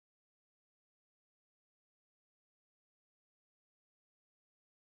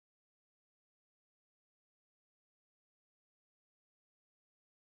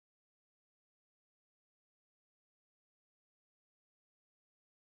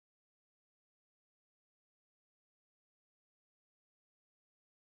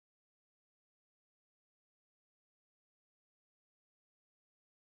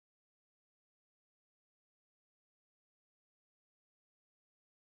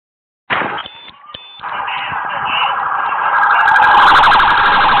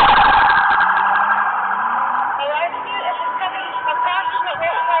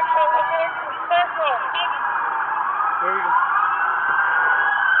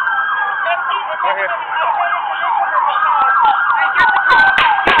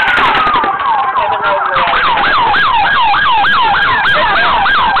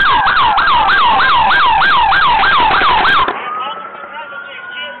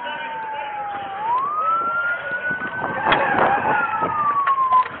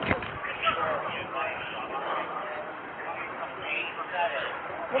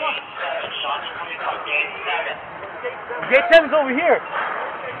Gate 7's over here.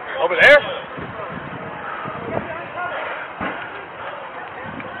 Over there?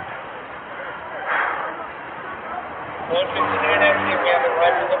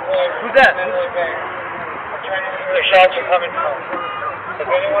 Who's that? The shots are coming from. If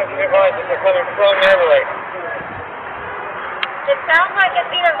anyone can advise that they're coming from Everly. It sounds like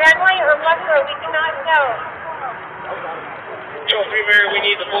it's either Redway or Luxor. We cannot know. Joe Mary, we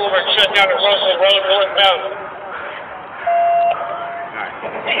need the boulevard shut down at Russell Road, northbound.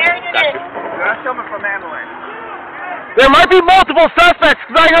 The area it is. That's coming from Amway. There might be multiple suspects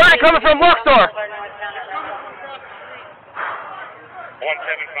because I heard it coming from Luxor.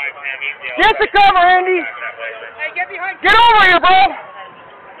 175 Get the cover, Andy. Hey, get behind. Get over here, bro.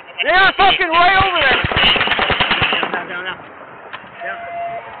 They're fucking right over there. Down.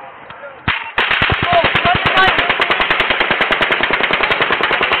 Oh, fucking right.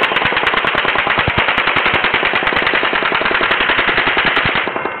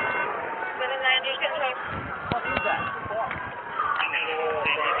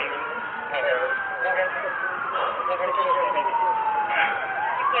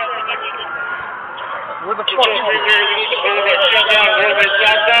 Where the fuck is We need the boulevard shut down, northbound,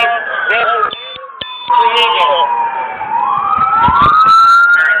 southbound.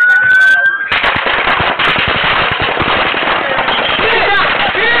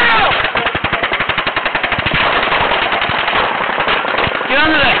 Get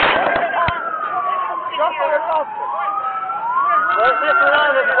under there.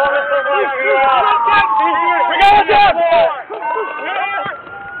 We got it down.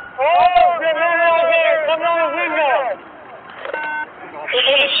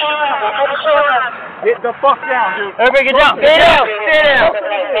 Get the fuck down, dude. Everybody get down. Stay down. Stay down.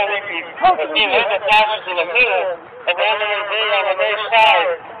 You have the passage in the middle, and then there's a on the north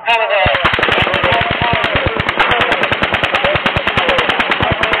side. Kind of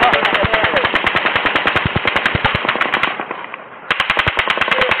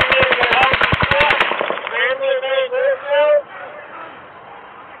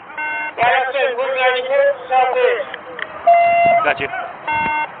Got you.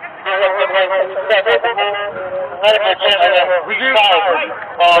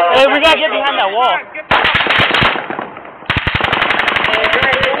 Hey, we gotta get behind that wall.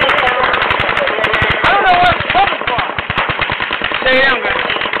 I don't know where it's coming from. Stay down, guys.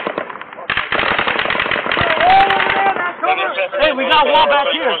 Hey, we got a wall back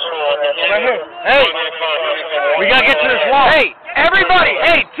here. Right here. Hey, we gotta get to this wall. Hey, everybody.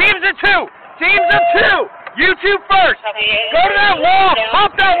 Hey, teams of two. Teams of two. You two first. Go to that wall.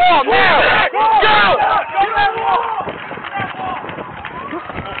 Pop that wall now. Go.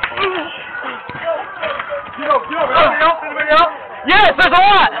 Anybody else? Yes, there's a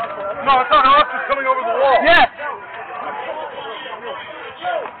lot. No, it's not us. It's coming over the wall. Yes.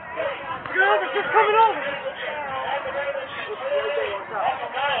 It's just coming over.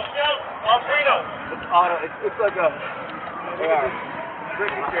 It's like a...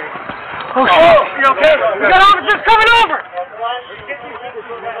 Oh, you okay? We got officers coming over.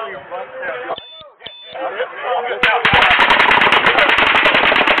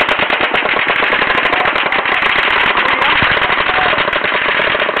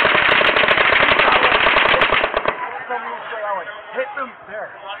 Hit them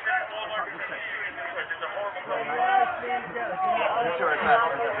there.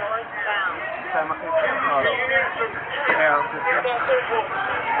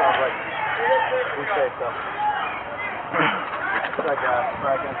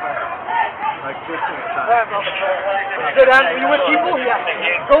 Sit down. Are you with people? Yeah.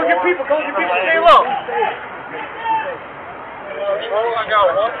 Go with your people. Go with your people. Stay low.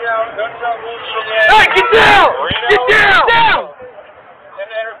 Hey, get down! Get down! Down!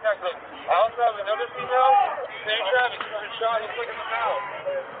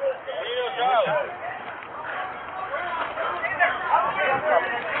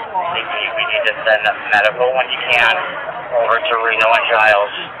 We need to send medical when you can over to Reno and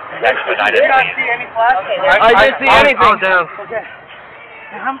Giles. Expedited, please. I didn't see anything. Down. Okay.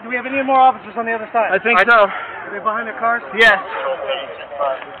 Do we have any more officers on the other side? I think so. Are they behind their cars? Yes.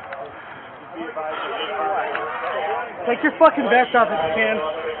 Take your fucking vest off if you can.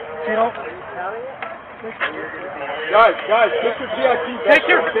 You don't. Guys, get your VIP back. Take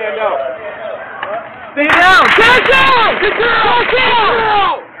your- stand out. Stay down! Get down! Get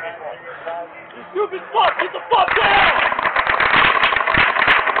down! You stupid fuck, get the fuck down!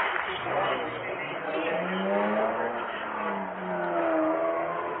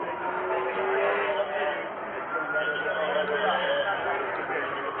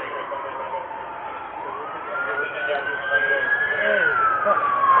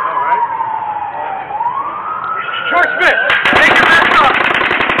 George Smith, take your vest off!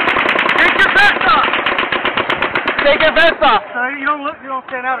 Take your vest off! Take your vest off! So you don't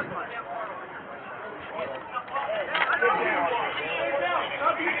stand out as much.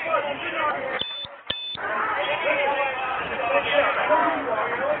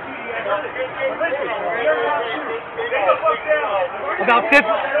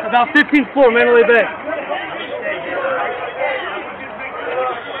 About 15th floor, Mandalay Bay.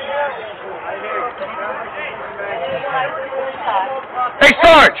 Hey,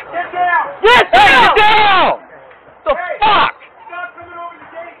 Sarge! Get down! Hey, get down! The fuck?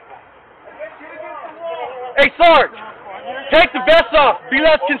 Hey, Sarge! Take the vest off. Be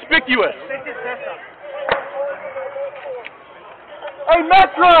less conspicuous. Hey,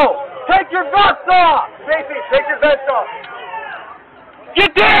 Metro! Take your vest off! Stacy, take your vest off.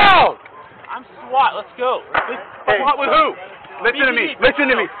 Get down! I'm SWAT. Let's go. Hey, SWAT with who? Listen to me. Listen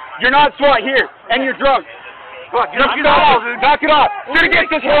to me. You're not SWAT here, and you're drunk. Fuck, knock it off, dude. Knock it off. Sit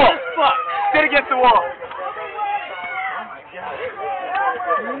against this wall. Sit against the wall.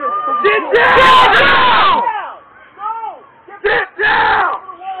 Sit down! Sit down!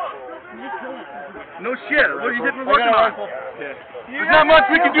 No shit. What are you hitting working on? There's not much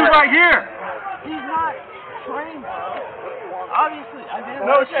we can do right here. He's not trained. Obviously, I didn't.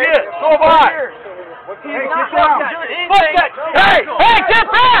 No shit. So am I. He's not down. Fuck that. Hey,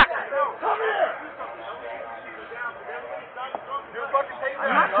 get back!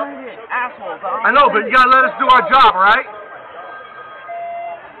 I'm not trying to be an asshole, but I know, but you gotta let us do our job, right?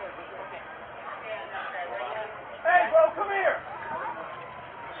 Hey, bro, come here.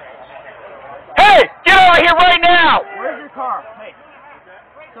 Hey, get over here right now! where's your car? Hey,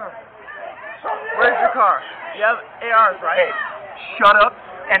 sir. Where's your car? You have ARs, right? Hey, shut up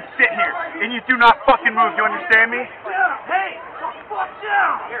and sit here. And you do not fucking move, you understand me? Hey, fuck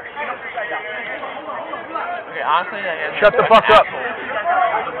down. Okay, honestly, I guess. Shut the fuck up.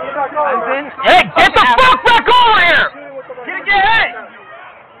 I've been. Hey, get the fuck back over here! Hey!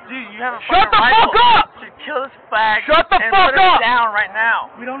 Dude, you have a Shut the fucking fuck rifle. up! Should kill this fag. Shut the and fuck put him up! down right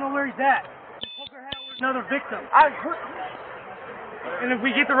now. We don't know where he's at. Another victim. I heard. And if we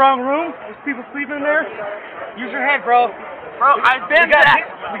get the wrong room, there's people sleeping in there, use your head, bro. Bro, I've been We got to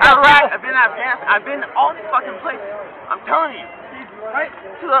we got Iraq, people. I've been to Afghanistan, I've been to all these fucking places. I'm telling you. Right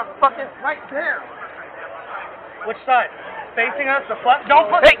to the fucking, right there. Which side? Facing us? The front? Don't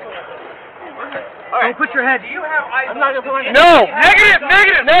put. Hey! Alright. Don't put your head. I'm not gonna put my No!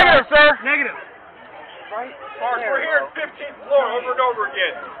 Negative, sir! Negative. We're here at 15th floor over and over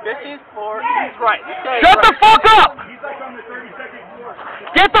again. 15th floor, he's right. This guy is Shut the right. fuck up! He's like on the 32nd floor.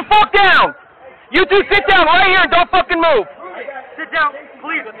 Get the fuck down! You two sit down right here and don't fucking move. Sit down,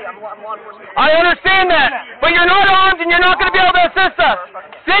 please. I understand that, but you're not armed and you're not going to be able to assist us.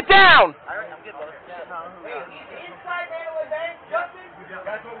 Sit down.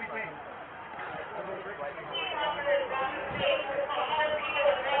 That's what we think.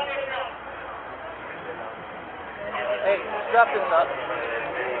 Hey, strap this up.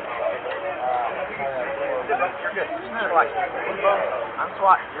 You're good. SWAT. I'm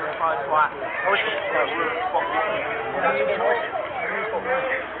SWAT. You're probably SWAT.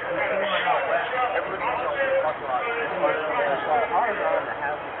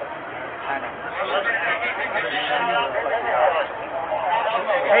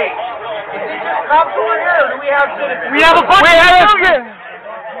 Hey, cops over here, or do we have citizens? We have a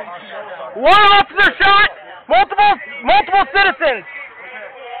one officer shot, multiple citizens.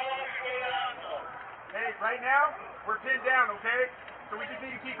 Hey, right now, we're pinned down, okay? So we just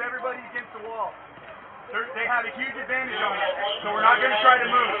need to keep everybody against the wall. They have a huge advantage on us, so we're not going to try to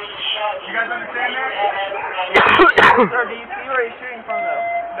move. You guys understand that? Sir, do you see where he's shooting from,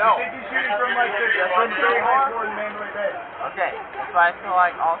 though? No. I think he's shooting from like this, on the very high floor in Mandalay Bay. Okay, so I feel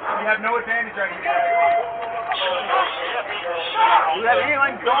like also... We have no advantage right here. Do you have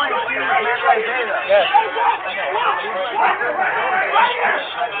anyone going to Mandalay Bay, though? Yes.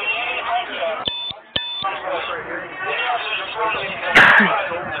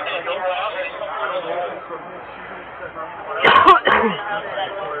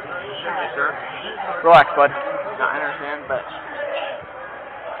 Relax, bud. No, I understand, but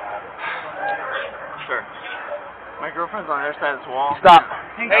sure. My girlfriend's on the other side of this wall. Stop.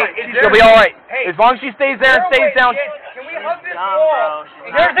 Hey, She'll be alright. As long as she stays there and stays down. Can we hug this Dumb, wall?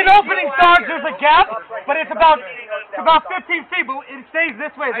 bro. There's an opening, Sarge. There's a gap, but it's about 15 feet, but it stays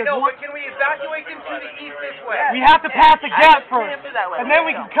this way. I know, but can we evacuate them to the east this way? We have to pass the gap first, can't do that way. and then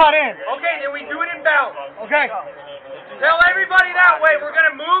we can cut in. Okay, then we do it in balance. Okay. Tell everybody that way we're going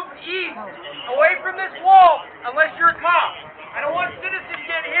to move east, away from this wall, unless you're a cop. I don't want citizens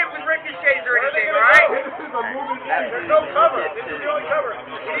getting hit with ricochets or anything, alright? There's no cover. This is the only cover.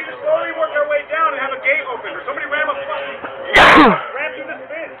 We need to slowly work our way down and have a gate open, or somebody ram through this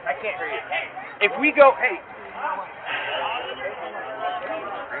fence. I can't hear you. If we go, hey.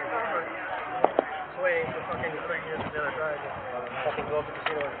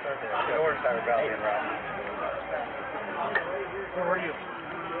 Where were you?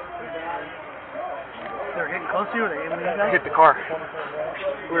 They were getting close to you? Were they aiming at you guys? Hit the car.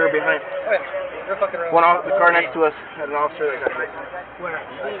 We were behind. One off the car next to us had an officer that got hit. Where?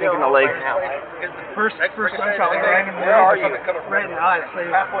 I think in the leg. First gunshot was right in the right in the eyes. So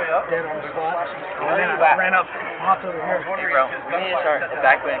he was dead on the spot. And then I ran up, hopped over here. Hey, bro, we need to start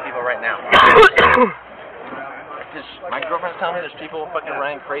evacuating people right now. Just, my girlfriend's telling me there's people fucking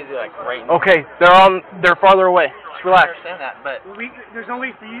running crazy like right now. Okay, they're farther away. Just I relax. understand that, but There's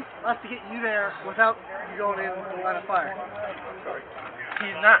only for us to get you there without you going in the line of fire.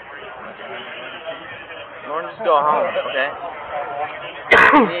 he's not. Lauren, just go home, okay?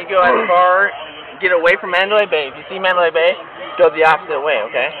 You need to go as far, get away from Mandalay Bay. If you see Mandalay Bay, go the opposite way,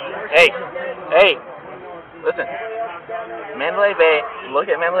 okay? Hey, listen. Mandalay Bay, look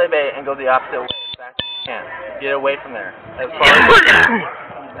at Mandalay Bay and go the opposite way as fast as you can. Get away from there. As far as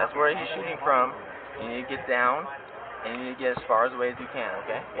that's where he's shooting from. You need to get down and you need to get as far away as you can,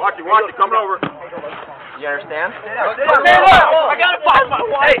 okay? Watch it, coming over. You understand? I gotta find my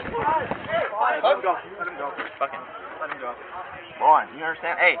wife. Let him go. Fucking. Let him go. Lauren, you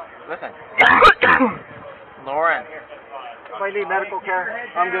understand? Hey, listen. Lauren. If I need medical care,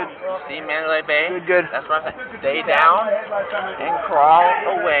 I'm good. See Mandalay Bay? Good. That's what I'm saying. Stay down and crawl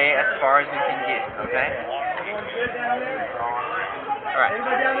away as far as you can get, okay? Alright.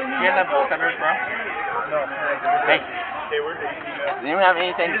 You guys have bolt cutters, bro? No. Hey. Do you have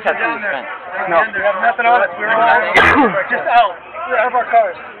anything to cut through this fence? No. We have nothing on us. We're just out. We're out of our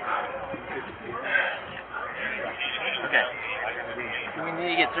cars. Okay. We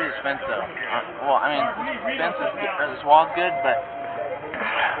need to get through this fence, though. Well, I mean, this fence is, or this wall's good, but...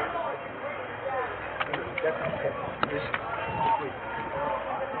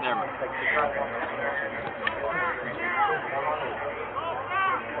 Never mind.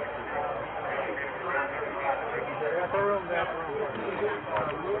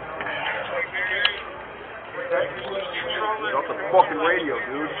 Get off the fucking radio,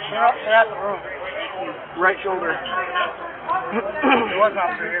 dude. They're at the room. Right shoulder. There was an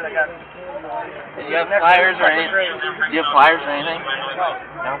officer here that got... Do you have flyers or anything? Do you have flyers or anything?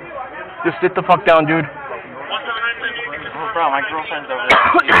 No. Just sit the fuck down, dude. Oh, bro, my girlfriend's over there.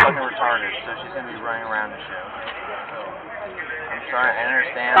 She's fucking retarded, so she's gonna be running around and shit. I'm sorry, I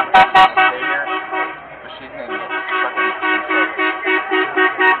understand. Stay here, but she's gonna get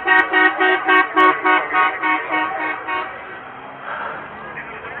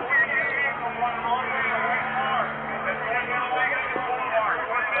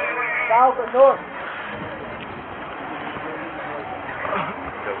South and north.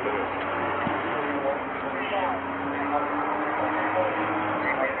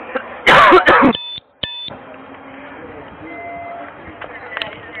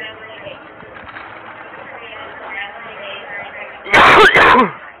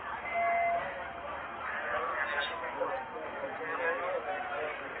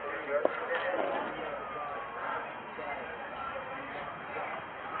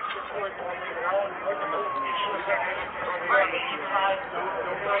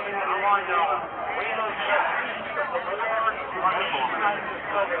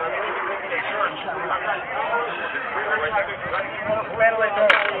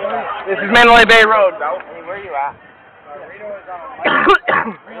 This is Mandalay Bay Road. Hey, where are you at?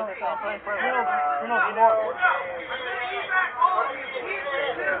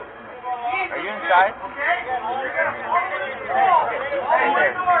 Are you inside? Stay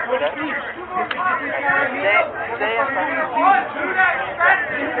there. Stay in.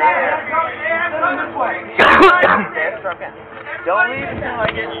 Don't leave until I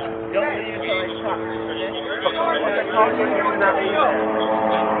get. Don't leave until I talk. Okay? Once I talk, you do not leave.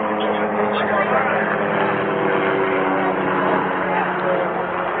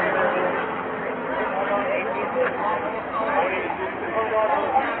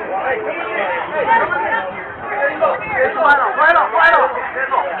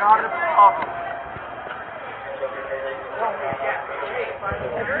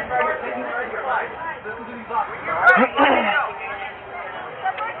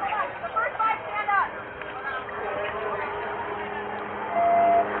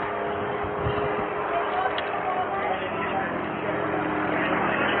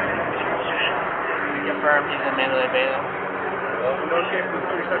 Confirm he's in Mandalay Bay though.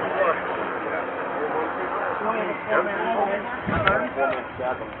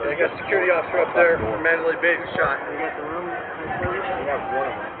 They got a security officer up there from Mandalay Bay who shot.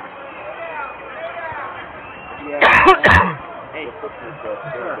 Hey.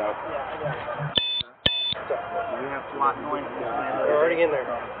 We have SWAT going. They're already in there.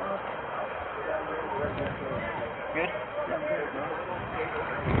 Good?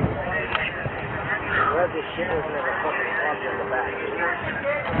 Where's the sheriff and a fucking club in the back?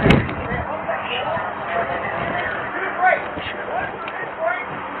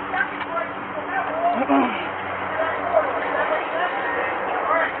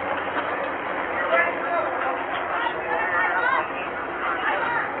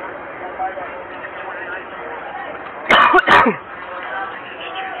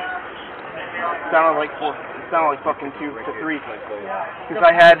 Sounded like fucking 2 to 3. Because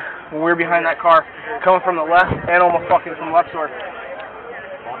I had, when we were behind that car, coming from the left and almost fucking from the left door.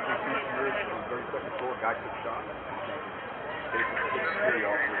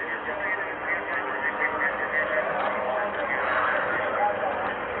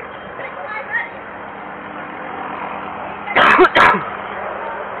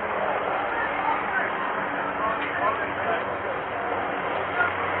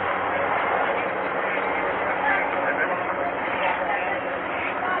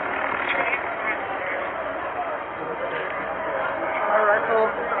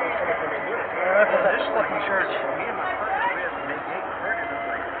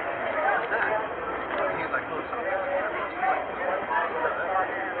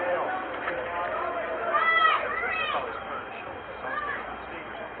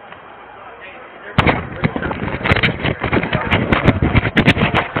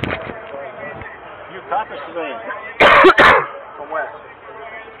 From where?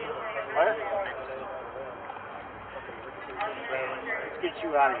 Where? Let's get you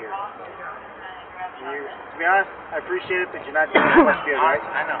out of here. To be honest, I appreciate it, but you're not doing too much good, right?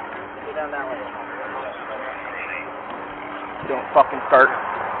 I know. Go down that way. Don't fucking start.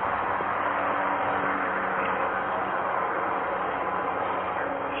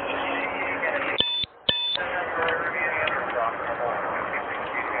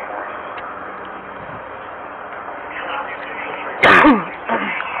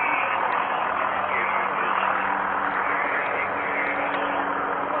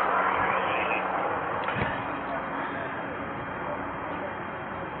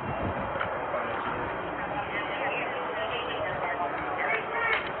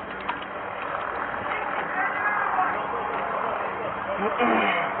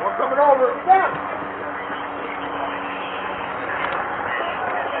 We're coming over.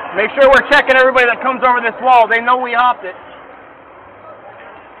 Make sure we're checking everybody that comes over this wall. They know we hopped it.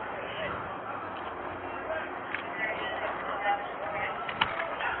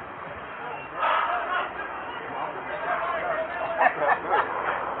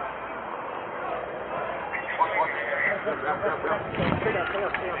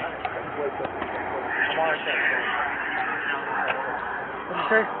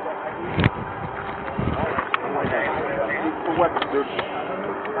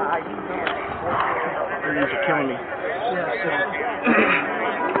 You're killing me. Is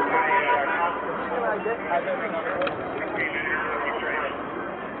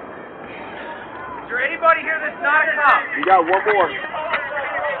there anybody here that's not a cop? You got one more.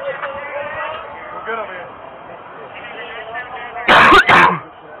 We're good over here.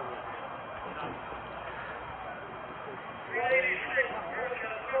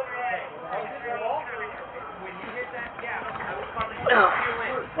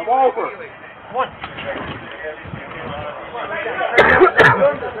 Come over. One.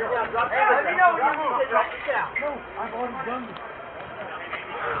 Let me know when you move. Drop it down. No, I've already done this.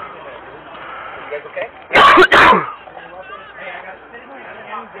 You guys okay?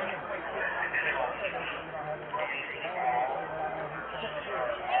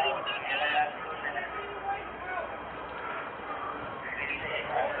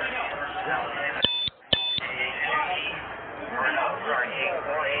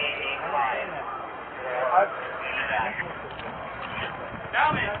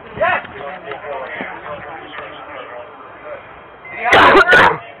 Yes!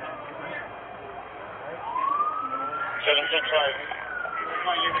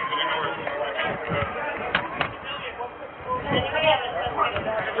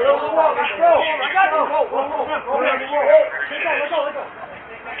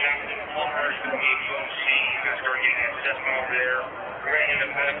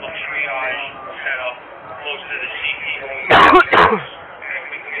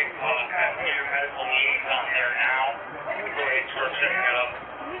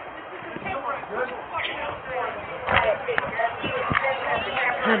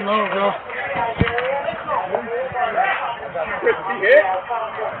 Good low, girl.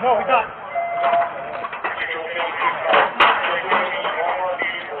 No, we got.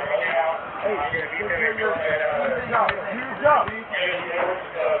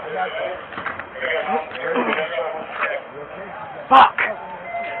 Fuck!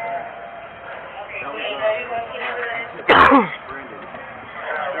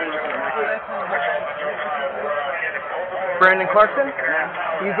 Brandon Clarkson?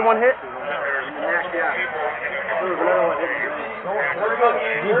 He's the one hit?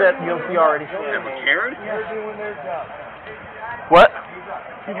 He's at UFC already. What?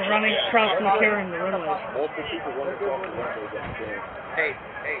 People running across McCarran in the runway. Hey.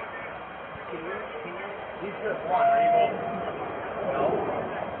 He's just one. Are you both?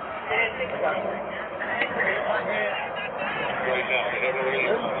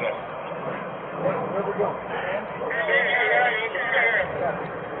 Where we going?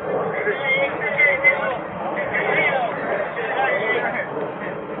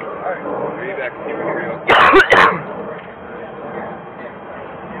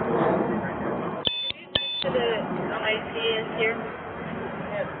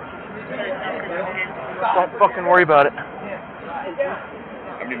 Don't fucking worry about it. How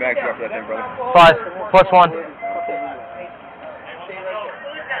many mags you got for that thing, brother? 5 plus 1.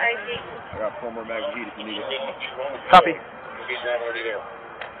 I got 4 more mags of heat if you need it. Copy.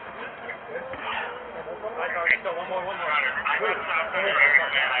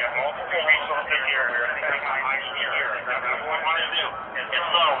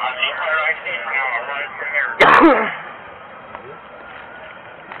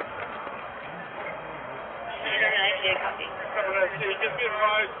 Just be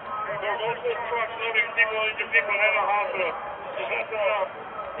advised, there are multiple trucks loading people into people in the hospital.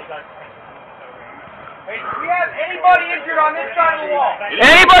 Hey, do we have anybody injured on this side of the wall?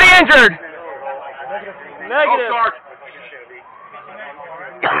 Anybody injured? Negative.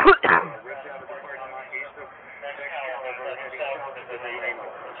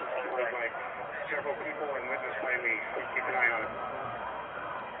 Several people and witness claiming, keep an eye on it.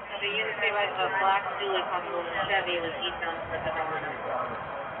 The unit say like a black Dually possible Chevy with heat pumps for the door.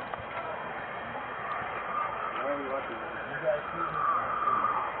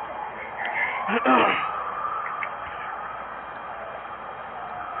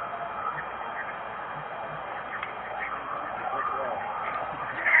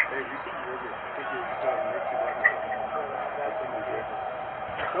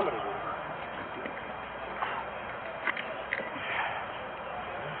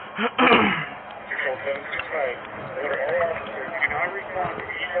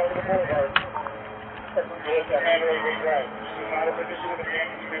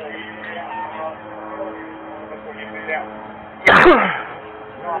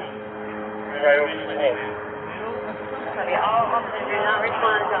 All officers do not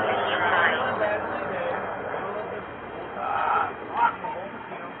respond until the heat time.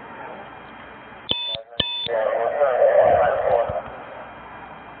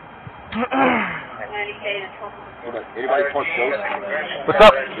 Anybody parked close? What's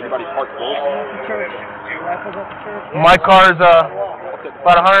up? Anybody parked close? My car's about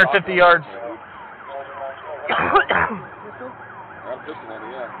 150 yards. I'm pissing on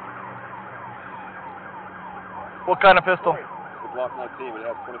it, yeah. What kind of pistol? The Glock 19, but it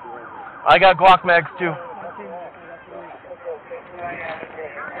has 23 rounds. I got Glock mags too.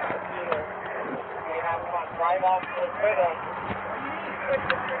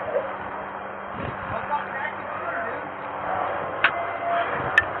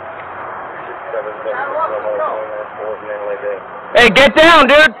 Hey, get down,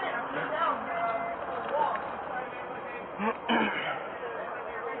 dude!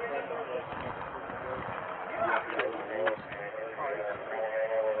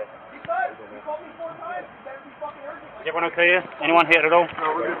 Is everyone okay here? Anyone hit at all?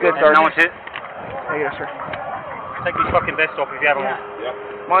 Good, sir. No one's hit? Yes, sir. Take these fucking vests off if you haven't.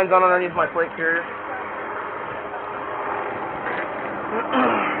 Yep. Mine's on underneath my plate carrier.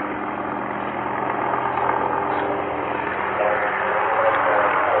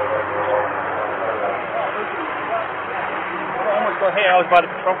 got hit. I was by the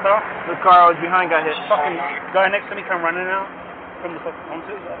patrol car. The car I was behind got hit. Fucking guy next to me come running out from the fucking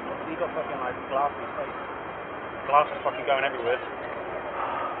onto. He got fucking like glass in his face. Glass was fucking going everywhere.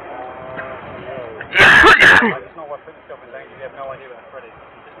 Like, it's not worth putting yourself in danger. You have no idea what the threat is.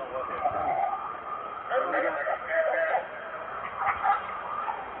 It's just not worth it.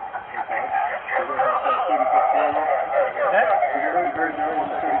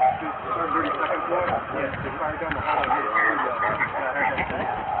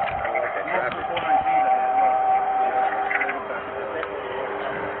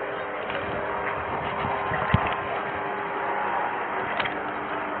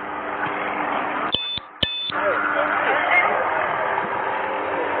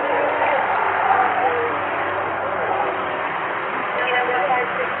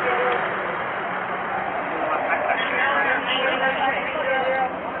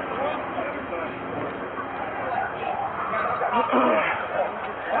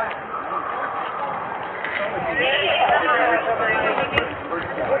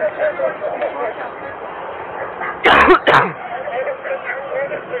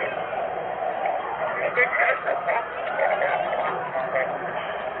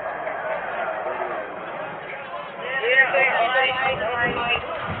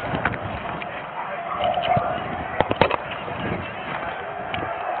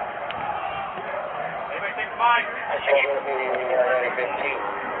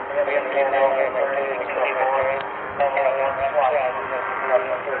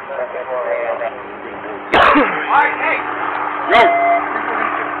 Alright, hey! Yo!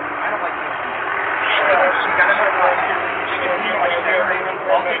 I don't like you. She got another one.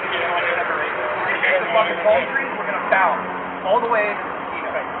 I'll take the fucking palm trees, we're gonna foul all the way into the casino.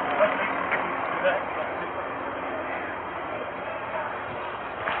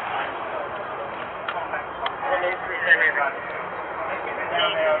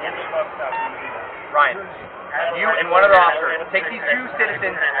 Ryan, you and one other officer, take these two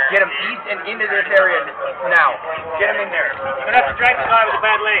citizens, get them east and into this area now. Get them in there. You're gonna have to drag the guy with the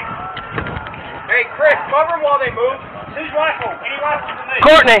bad leg. Hey, Chris, cover them while they move. Whose rifle? Any rifles in there?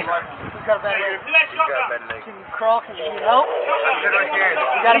 Courtney. Who had shotgun? Can you crawl? Can you help?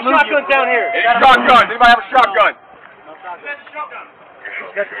 You gotta move shotguns down here. Shotgun! Anybody have a shotgun? Who has a shotgun?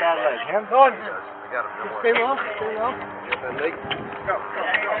 He's got the bad leg. Hands on. Stay low. Stay low.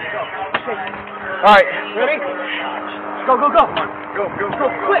 Alright. Ready? Go, go, go. Go, go, Go,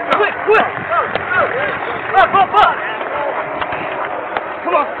 quick, quick, quick. Up, up, up.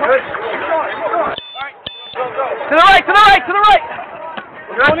 Come on, come on. Keep going, keep going. To the right, to the right, to the right!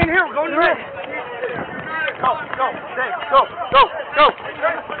 We're going in here, we're going in here. Go, go, Dave, go, go, go.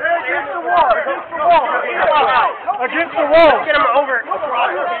 Against the wall, against the wall. Against the wall. Get him over.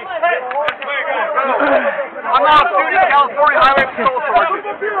 I'm out shooting California Highway Patrol Sergeant.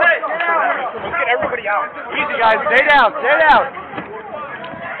 Let's get everybody out. Easy, guys. Stay down, stay down.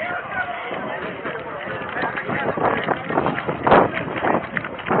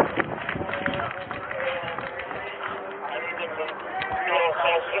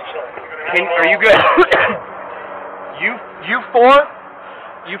 Are you good? you 4,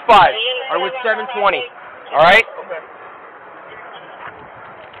 you 5 are with 720. All right? Okay.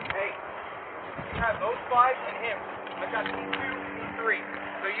 Hey, you have those 5 and him. I got 2, 3.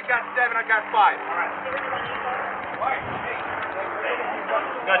 So you've got 7, I got 5. All right. Alright, hey.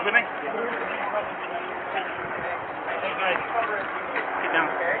 You guys with me? Hey guys, get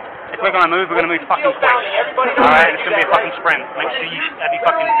down. If we're gonna move fucking quick. Alright, it's gonna be a fucking sprint. Make sure you have your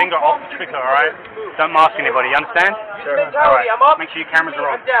fucking finger off the trigger, alright? Don't mask anybody, you understand? Sure. Alright. I'm up. Make sure your cameras are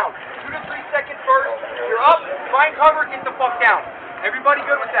on. I'm down. 2 to 3 seconds first. You're up. Find cover. Get the fuck down. Everybody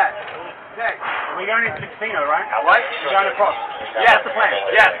good with that? Okay. We're going into the casino, right? What? We're going across. Yes. That's the plan.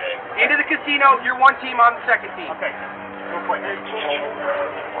 Yes. Into the casino. You're one team. I'm the second team. Okay. Real quick. You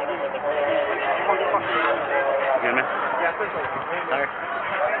good, man? Yeah, especially. Sorry.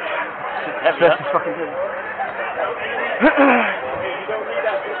 Heavy, huh? Fucking good.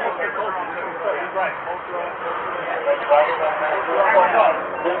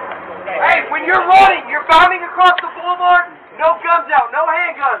 Hey, when you're running, you're bounding across the boulevard. No guns out. No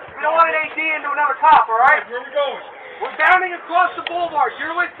handguns. We don't want an AD into another cop, all right? Where are we going? We're bounding across the boulevard.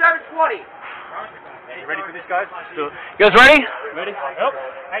 You're with 720. You ready for this, guys? Let's do it. You guys ready? Ready? Yep.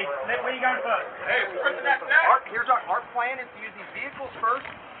 Hey, where are you going first? Here's our plan is to use these vehicles first,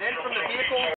 then from the vehicles